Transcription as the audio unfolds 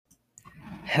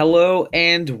Hello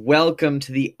and welcome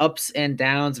to the Ups and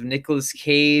Downs of Nicolas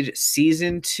Cage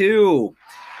Season 2.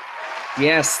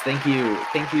 Yes, thank you.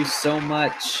 Thank you so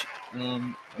much.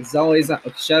 As always,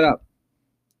 shut up.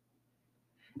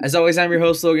 As always, I'm your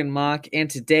host, Logan Mock, and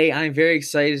today I'm very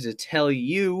excited to tell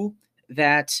you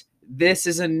that this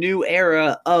is a new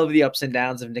era of the Ups and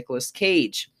Downs of Nicolas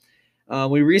Cage.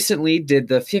 We recently did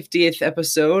the 50th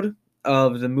episode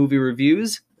of the movie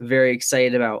reviews. Very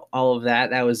excited about all of that.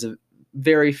 That was a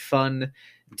very fun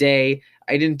day.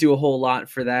 I didn't do a whole lot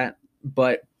for that,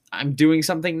 but I'm doing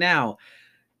something now.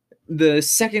 The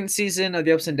second season of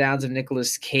the Ups and Downs of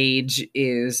Nicolas Cage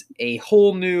is a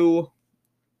whole new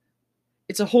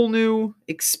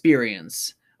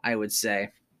experience, I would say.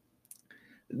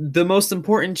 The most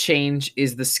important change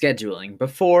is the scheduling.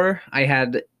 Before, I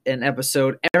had an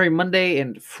episode every Monday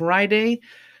and Friday,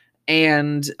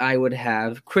 and I would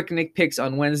have quick Nick picks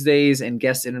on Wednesdays and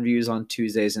guest interviews on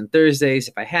Tuesdays and Thursdays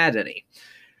if I had any.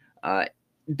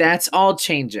 That's all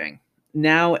changing.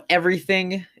 Now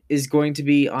everything is going to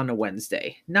be on a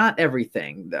Wednesday. Not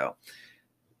everything, though.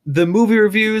 The movie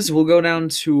reviews will go down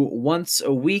to once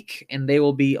a week, and they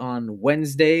will be on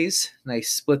Wednesdays. And I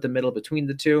split the middle between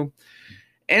the two.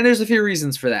 And there's a few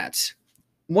reasons for that.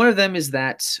 One of them is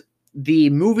that the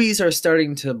movies are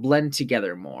starting to blend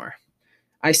together more.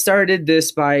 I started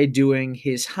this by doing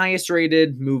his highest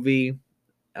rated movie,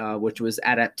 which was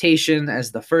Adaptation,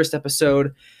 as the first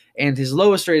episode, and his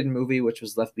lowest rated movie, which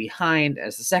was Left Behind,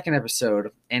 as the second episode.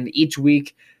 And each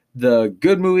week, the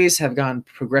good movies have gone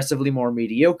progressively more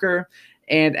mediocre,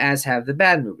 and as have the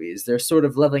bad movies. They're sort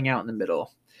of leveling out in the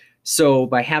middle. So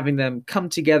by having them come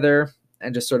together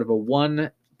and just sort of a one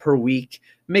per week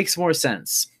makes more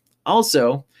sense.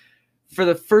 Also, for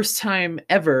the first time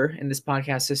ever in this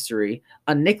podcast history,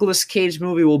 a Nicolas Cage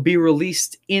movie will be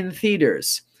released in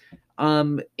theaters.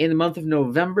 In the month of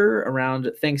November,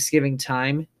 around Thanksgiving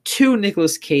time, two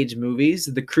Nicolas Cage movies,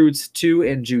 The Croods 2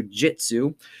 and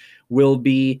Jiu-Jitsu, will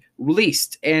be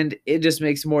released. And it just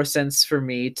makes more sense for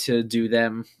me to do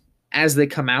them as they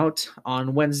come out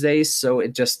on Wednesdays, so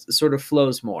it just sort of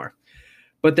flows more.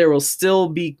 But there will still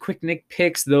be quick Nick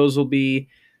picks. Those will be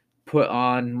put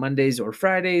on Mondays or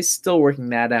Fridays, still working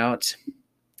that out.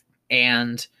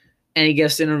 And any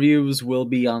guest interviews will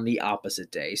be on the opposite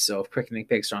day. So if quick Nick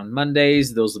picks are on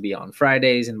Mondays, those will be on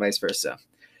Fridays and vice versa.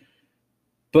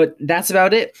 But that's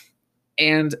about it.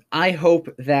 And I hope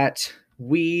that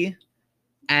we,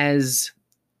 as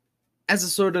a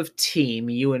sort of team,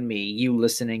 you and me, you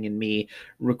listening and me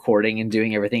recording and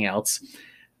doing everything else,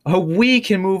 we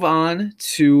can move on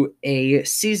to a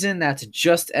season that's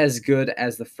just as good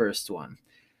as the first one.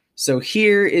 So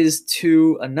here is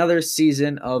to another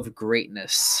season of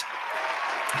greatness.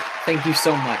 Thank you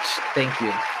so much. Thank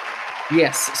you.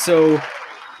 Yes, so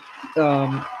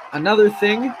another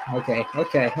thing. Okay.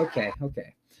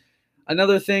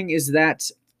 Another thing is that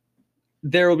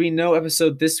there will be no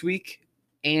episode this week,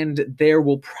 and there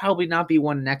will probably not be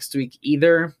one next week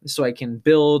either, so I can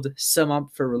build some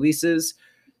up for releases.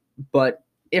 But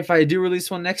if I do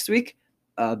release one next week,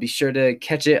 be sure to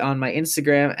catch it on my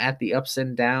Instagram at the Ups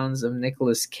and Downs of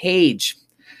Nicolas Cage.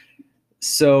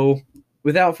 So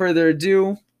without further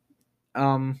ado,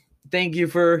 thank you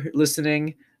for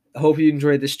listening. I hope you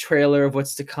enjoyed this trailer of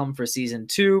what's to come for season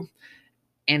 2,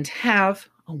 and have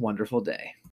a wonderful day.